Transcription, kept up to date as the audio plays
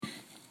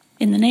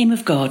In the name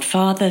of God,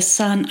 Father,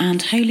 Son,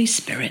 and Holy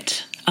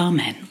Spirit.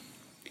 Amen.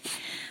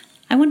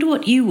 I wonder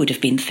what you would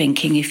have been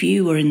thinking if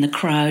you were in the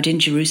crowd in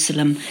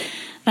Jerusalem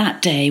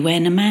that day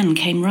when a man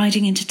came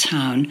riding into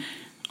town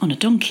on a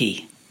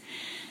donkey.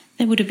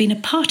 There would have been a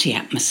party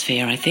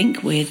atmosphere, I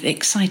think, with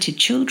excited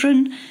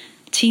children,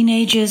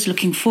 teenagers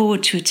looking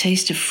forward to a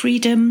taste of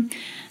freedom,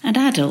 and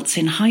adults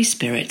in high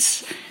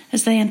spirits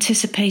as they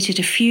anticipated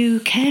a few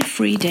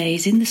carefree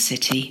days in the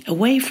city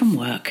away from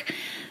work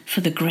for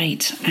the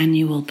great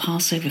annual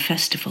Passover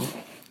festival.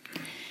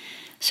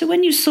 So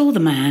when you saw the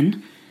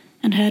man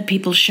and heard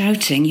people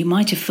shouting, you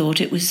might have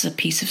thought it was a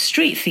piece of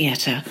street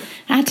theatre,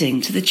 adding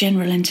to the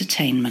general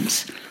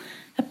entertainment,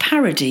 a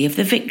parody of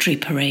the victory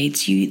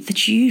parades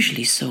that you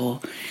usually saw,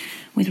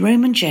 with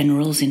Roman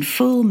generals in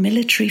full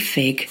military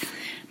fig,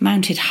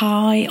 mounted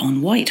high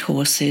on white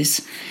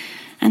horses,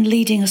 and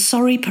leading a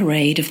sorry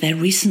parade of their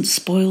recent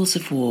spoils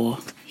of war,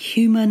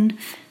 human,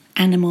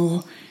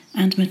 animal,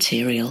 and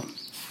material.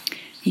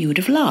 You would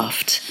have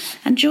laughed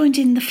and joined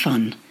in the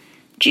fun,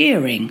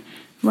 jeering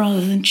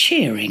rather than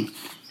cheering,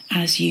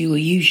 as you were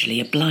usually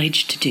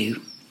obliged to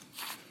do.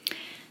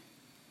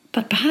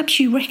 But perhaps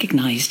you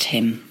recognised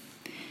him.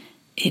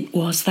 It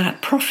was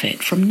that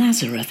prophet from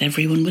Nazareth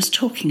everyone was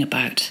talking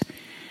about.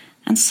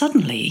 And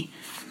suddenly,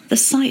 the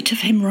sight of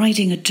him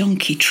riding a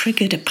donkey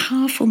triggered a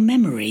powerful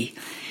memory,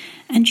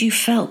 and you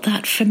felt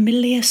that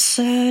familiar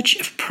surge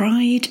of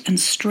pride and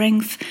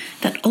strength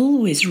that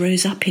always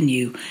rose up in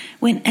you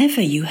whenever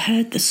you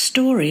heard the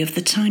story of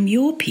the time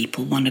your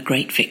people won a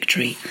great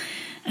victory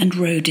and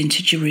rode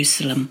into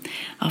Jerusalem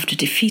after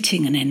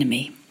defeating an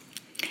enemy.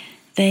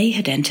 They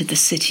had entered the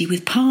city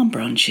with palm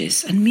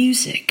branches and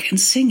music and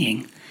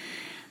singing,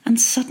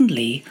 and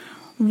suddenly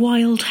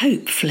wild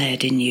hope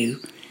flared in you,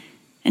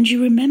 and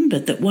you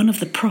remembered that one of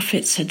the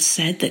prophets had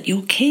said that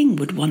your king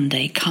would one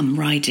day come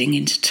riding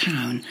into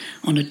town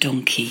on a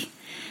donkey,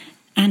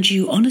 and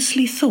you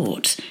honestly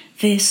thought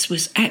this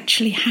was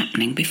actually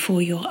happening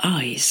before your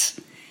eyes.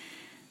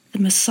 The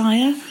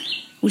Messiah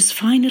was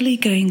finally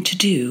going to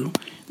do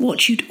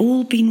what you'd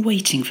all been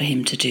waiting for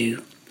him to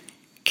do: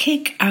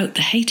 kick out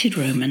the hated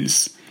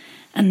Romans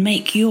and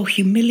make your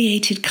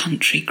humiliated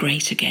country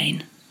great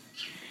again.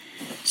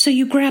 So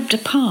you grabbed a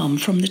palm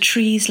from the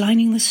trees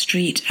lining the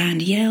street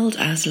and yelled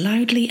as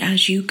loudly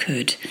as you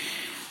could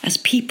as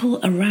people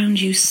around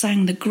you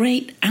sang the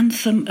great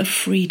anthem of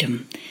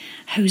freedom,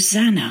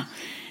 Hosanna,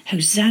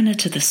 Hosanna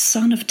to the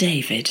Son of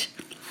David,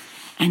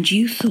 and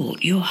you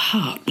thought your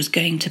heart was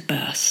going to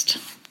burst.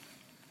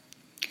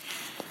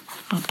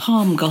 Our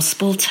Palm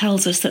Gospel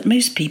tells us that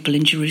most people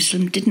in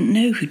Jerusalem didn't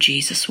know who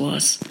Jesus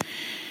was.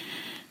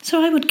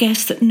 So I would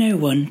guess that no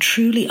one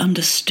truly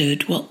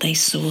understood what they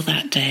saw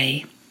that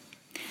day.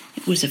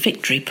 It was a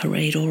victory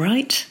parade, all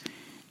right,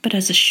 but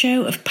as a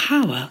show of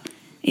power,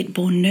 it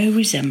bore no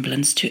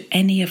resemblance to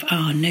any of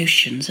our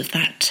notions of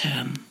that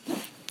term.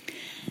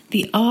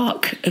 The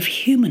arc of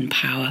human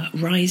power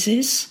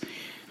rises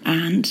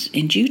and,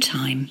 in due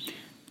time,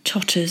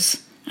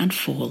 totters and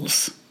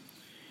falls.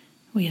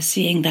 We are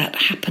seeing that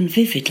happen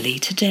vividly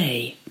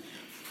today.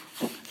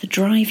 The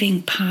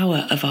driving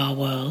power of our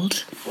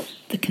world,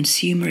 the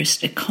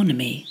consumerist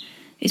economy,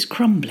 is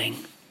crumbling.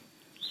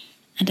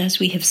 And as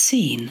we have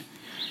seen,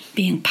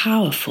 being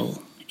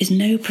powerful is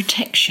no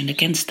protection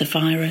against the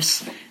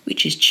virus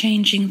which is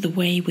changing the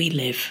way we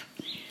live.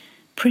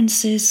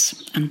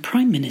 Princes and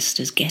prime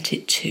ministers get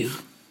it too.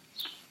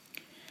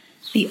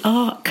 The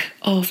arc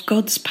of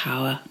God's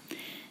power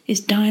is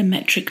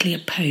diametrically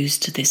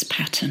opposed to this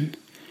pattern.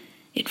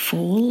 It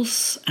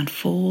falls and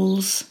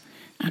falls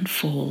and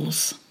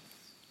falls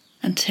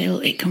until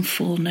it can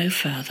fall no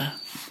further.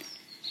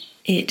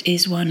 It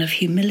is one of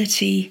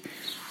humility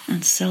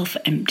and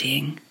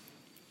self-emptying.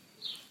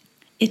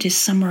 It is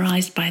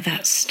summarized by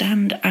that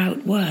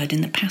stand-out word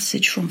in the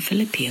passage from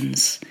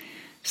Philippians,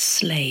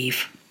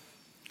 slave.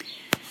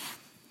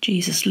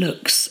 Jesus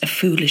looks a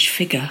foolish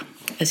figure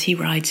as he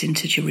rides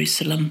into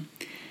Jerusalem,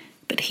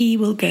 but he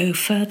will go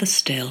further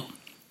still.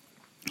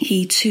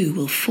 He too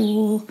will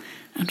fall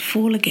and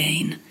fall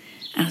again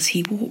as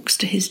he walks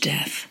to his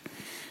death,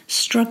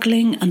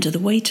 struggling under the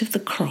weight of the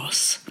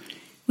cross,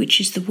 which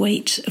is the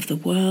weight of the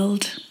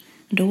world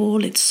and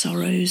all its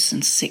sorrows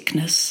and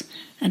sickness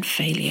and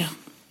failure.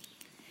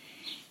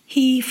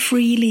 He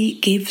freely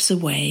gives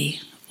away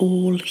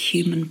all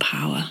human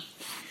power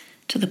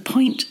to the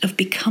point of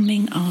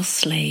becoming our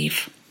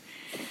slave,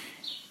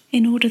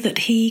 in order that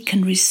he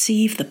can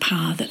receive the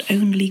power that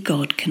only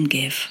God can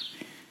give,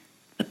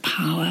 the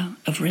power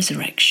of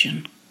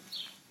resurrection.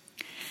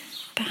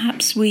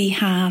 Perhaps we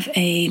have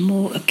a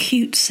more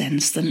acute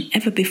sense than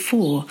ever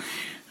before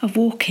of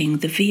walking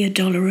the Via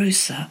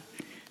Dolorosa,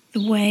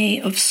 the way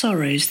of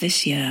sorrows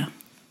this year.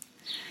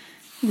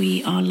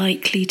 We are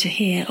likely to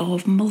hear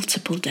of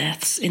multiple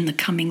deaths in the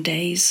coming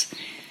days,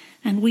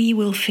 and we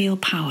will feel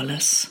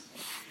powerless.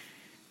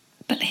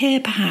 But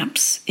here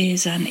perhaps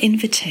is an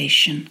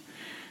invitation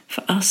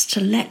for us to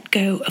let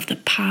go of the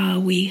power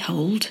we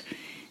hold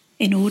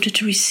in order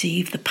to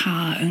receive the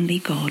power only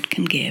God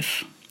can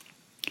give.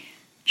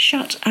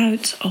 shut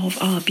out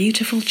of our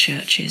beautiful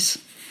churches.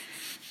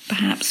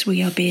 Perhaps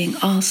we are being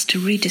asked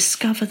to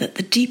rediscover that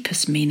the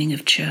deepest meaning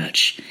of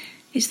church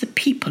is the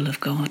people of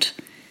God,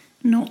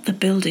 not the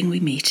building we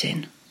meet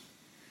in.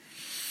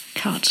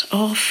 Cut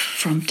off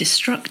from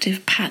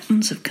destructive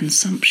patterns of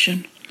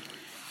consumption,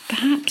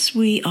 perhaps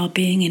we are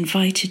being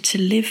invited to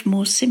live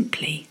more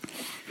simply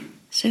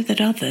so that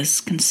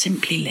others can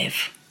simply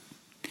live.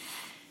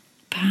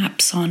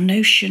 Perhaps our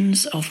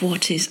notions of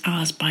what is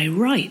ours by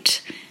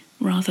right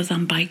rather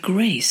than by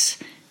grace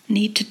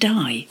need to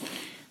die,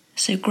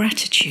 so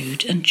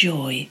gratitude and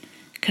joy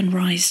can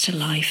rise to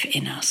life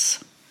in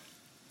us.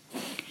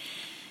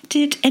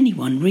 Did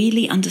anyone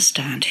really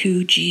understand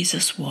who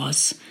Jesus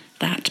was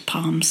that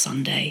Palm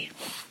Sunday?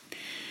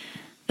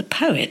 The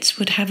poets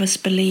would have us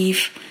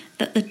believe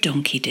that the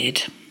donkey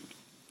did.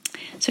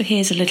 So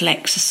here's a little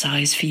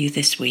exercise for you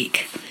this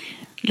week.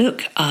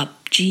 Look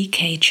up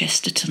G.K.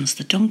 Chesterton's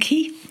The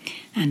Donkey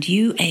and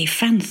U.A.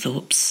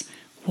 Fanthorpe's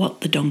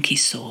What the Donkey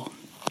Saw.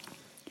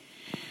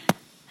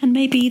 And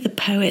maybe the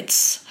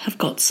poets have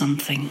got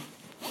something.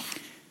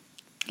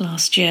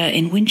 Last year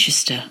in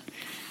Winchester,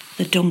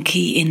 the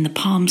donkey in the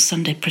Palm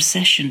Sunday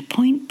procession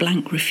point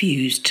blank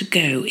refused to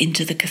go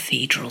into the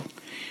cathedral,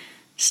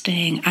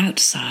 staying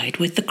outside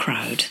with the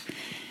crowd,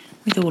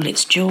 with all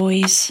its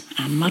joys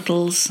and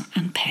muddles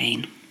and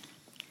pain.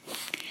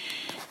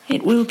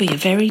 It will be a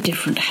very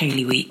different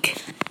Holy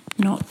Week,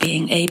 not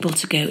being able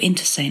to go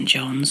into St.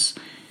 John's,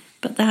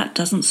 but that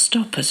doesn't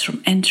stop us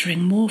from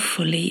entering more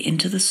fully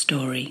into the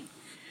story,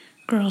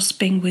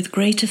 grasping with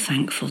greater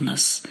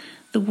thankfulness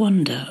the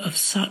wonder of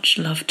such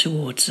love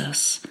towards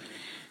us,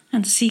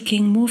 and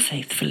seeking more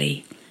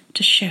faithfully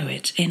to show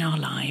it in our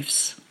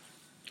lives.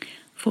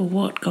 For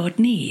what God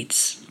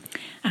needs,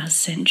 as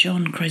St.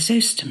 John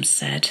Chrysostom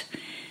said,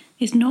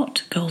 is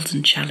not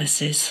golden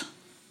chalices,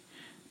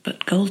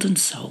 but golden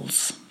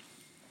souls.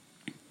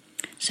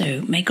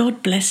 So may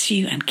God bless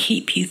you and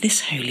keep you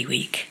this Holy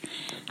Week,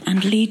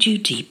 and lead you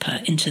deeper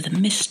into the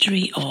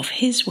mystery of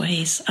his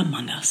ways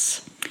among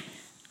us.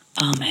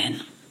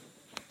 Amen.